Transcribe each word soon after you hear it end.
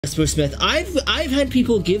Esper Smith, I've had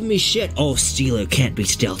people give me shit. Oh, Stealer can't be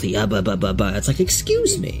stealthy. It's like,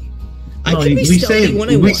 excuse me. I can be stealthy when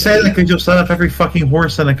I want. We say that because you'll set up every fucking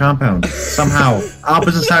horse in a compound somehow.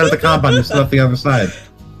 Opposite side of the compound, you set up the other side.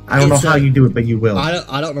 I don't know how you do it, but you will.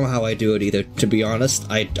 I don't know how I do it either. To be honest,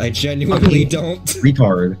 I genuinely don't.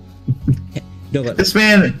 Retard. No, but this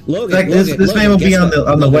man, Logan, this man will be on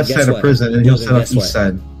the west side of prison, and he'll set up east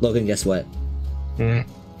side. Logan, guess what? Can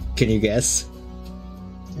you guess?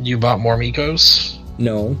 You bought more Mikos?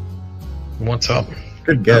 No. What's up?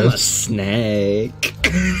 Good guess. I'm a snake.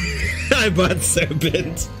 I bought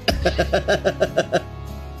Serpent.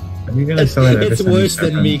 Are you gonna sell it? It's worse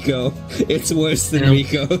than Miko. It's worse than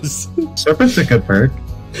Miko's. Serpent's a good perk.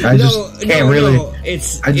 I just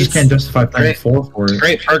can't justify paying 4 for it.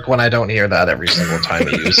 Great perk when I don't hear that every single time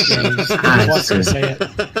you use it.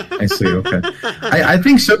 I see, okay. I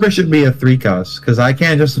think Serpent should be a 3 cost, because I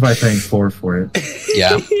can't justify paying 4 for it.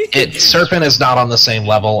 Yeah. Serpent is not on the same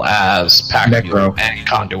level as Necro and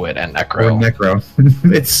Conduit and Necro. Or Necro.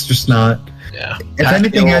 It's just not. Yeah. If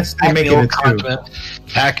anything, they make it a 2.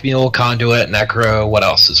 Pack Mule, Conduit, Necro, what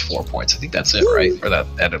else is 4 points? I think that's it, right? Or that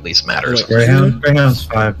at least matters. Greyhound's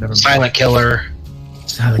 5. Never mind. Silent Killer.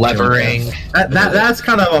 Levering. That's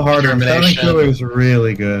kind of a harder one. Silent Killer is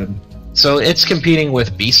really good. So it's competing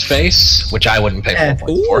with Beast Face, which I wouldn't pay 4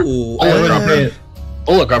 points for.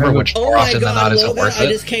 Bullet Grubber, which more often than not isn't worth it. I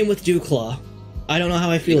just came with Dewclaw. I don't know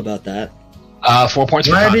how I feel about that. 4 points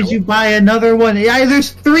for Why did you buy another one? Yeah,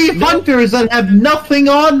 there's 3 hunters that have nothing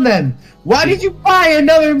on them. Why did you buy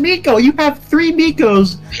another Miko? You have 3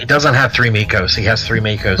 Mikos. He doesn't have 3 Mikos. He has 3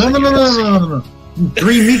 Mikos. No.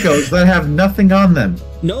 3 Mikos that have nothing on them.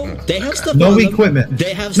 No, they have stuff no on them. equipment.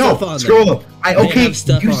 They have stuff on them. Scroll up.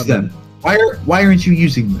 Use them. Why aren't you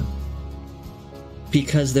using them?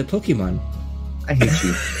 Because they're Pokemon. I hate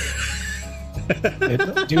you.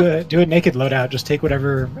 do a naked loadout. Just take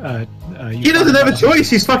whatever. He doesn't have a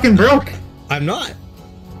choice. He's fucking broke. I'm not.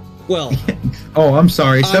 Well. Oh, I'm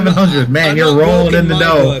sorry. 700. Man, you're rolling in the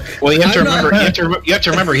dough. Well, you have to remember. You have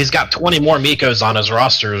to remember. He's got 20 more Mikos on his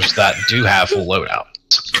rosters that do have full loadout.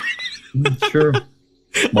 Sure.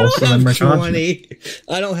 Most of them are 20.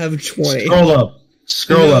 I don't have 20. Scroll up.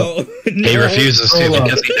 He refuses to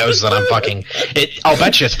because he knows that I'm fucking. I'll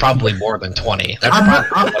bet you it's probably more than 20.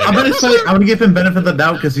 I'm gonna give him benefit of the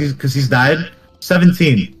doubt because he's died.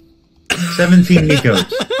 17 Mikos.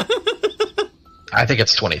 I think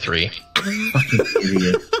it's 23. Fucking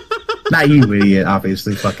idiot. Not you, idiot.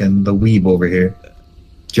 Obviously, fucking the weeb over here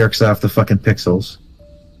jerks off the fucking pixels.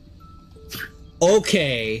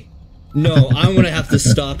 Okay. No, I'm gonna have to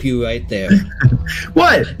stop you right there.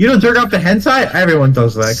 What? You don't jerk off the hentai? Everyone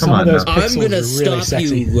does that. Come on now. I'm gonna stop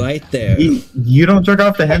you right there. You don't jerk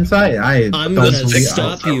off the hentai? I'm gonna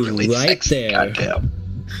stop you right there. Goddamn.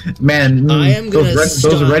 Man, I am gonna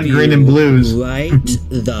those red, green, and blues. Right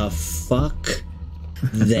the fuck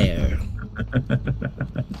there.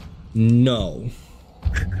 No.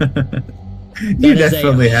 You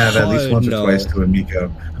definitely have at least once or twice to a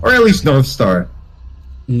Miko. Or at least North Star.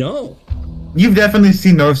 No. You've definitely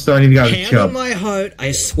seen North Star and you got a chub. Hand on my heart,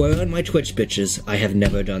 I swear on my Twitch bitches, I have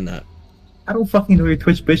never done that. I don't fucking know your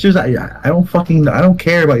Twitch bitches. I don't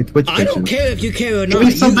care about your Twitch bitches. I don't care if you care or not.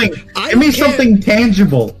 Give me something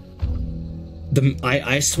tangible.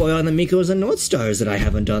 I swear on the Mikos and North Stars that I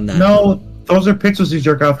haven't done that. No, those are pixels you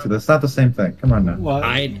jerk off to. That's not the same thing. Come on now. Well,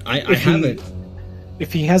 I haven't.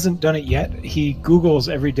 If he hasn't done it yet, he Googles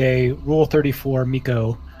every day Rule 34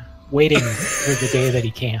 Miko, waiting for the day that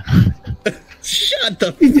he can. Shut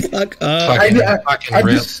the fuck up. I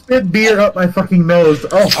just spit beer up my fucking nose.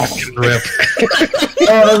 Oh, fucking rip.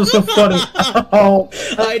 Oh, that was so funny. Oh.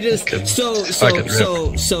 I just so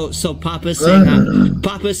Papa's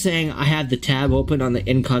saying I have the tab open on the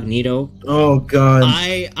incognito. Oh god.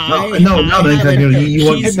 No, not the incognito. You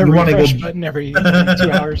want to go button every 2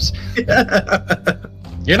 hours.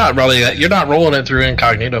 You're not rolling it through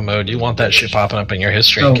incognito mode. You want that shit popping up in your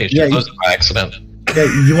history in case you lose it by accident. Yeah,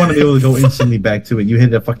 you want to be able to go instantly back to it. You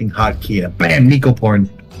hit a fucking hotkey and bam, Nico porn.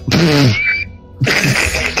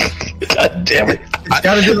 God damn it! It's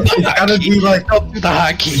gotta be like, don't do the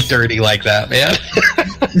hotkey dirty like that, man.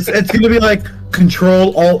 it's gonna be like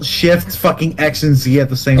Control Alt Shift fucking X and Z at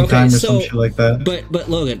the same time or some shit like that. But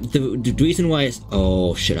Logan, the reason why is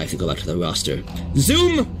I have to go back to the roster.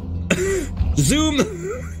 Zoom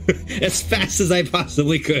as fast as I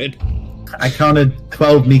possibly could. I counted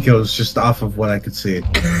 12 Mikos just off of what I could see.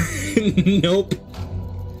 Nope.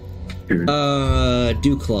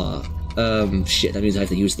 Dewclaw. Shit, that means I have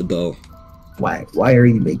to use the bow. Why are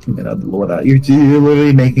you making it up, Lord? You're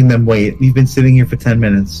literally making them wait. You've been sitting here for 10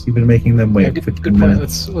 minutes. You've been making them wait for 10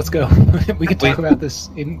 minutes. Let's go. We can talk about this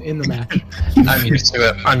in the match. I'm used to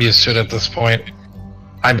it. I'm used to it at this point.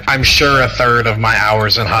 I'm sure a third of my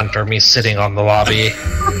hours in Hunt are me sitting on the lobby.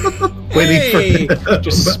 Waiting for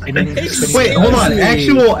just spinning. Wait, hold on.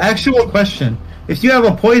 Actual question. If you have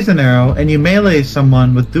a poison arrow and you melee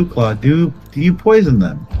someone with Dew Claw, do you poison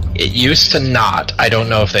them? It used to not. I don't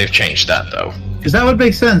know if they've changed that though. Because that would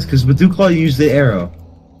make sense. Because with Dew Claw, you use the arrow.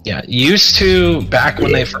 Yeah, used to back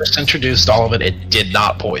when they first introduced all of it. It did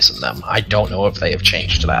not poison them. I don't know if they have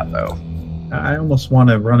changed that though. I almost want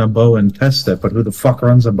to run a bow and test it, but who the fuck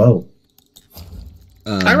runs a bow?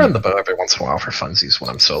 I run the bow every once in a while for funsies when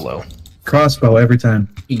I'm solo. Crossbow every time.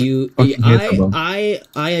 I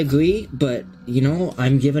agree, but you know,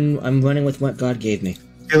 I'm running with what God gave me.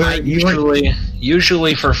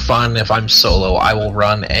 Usually for fun, if I'm solo, I will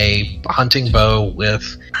run a hunting bow with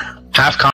half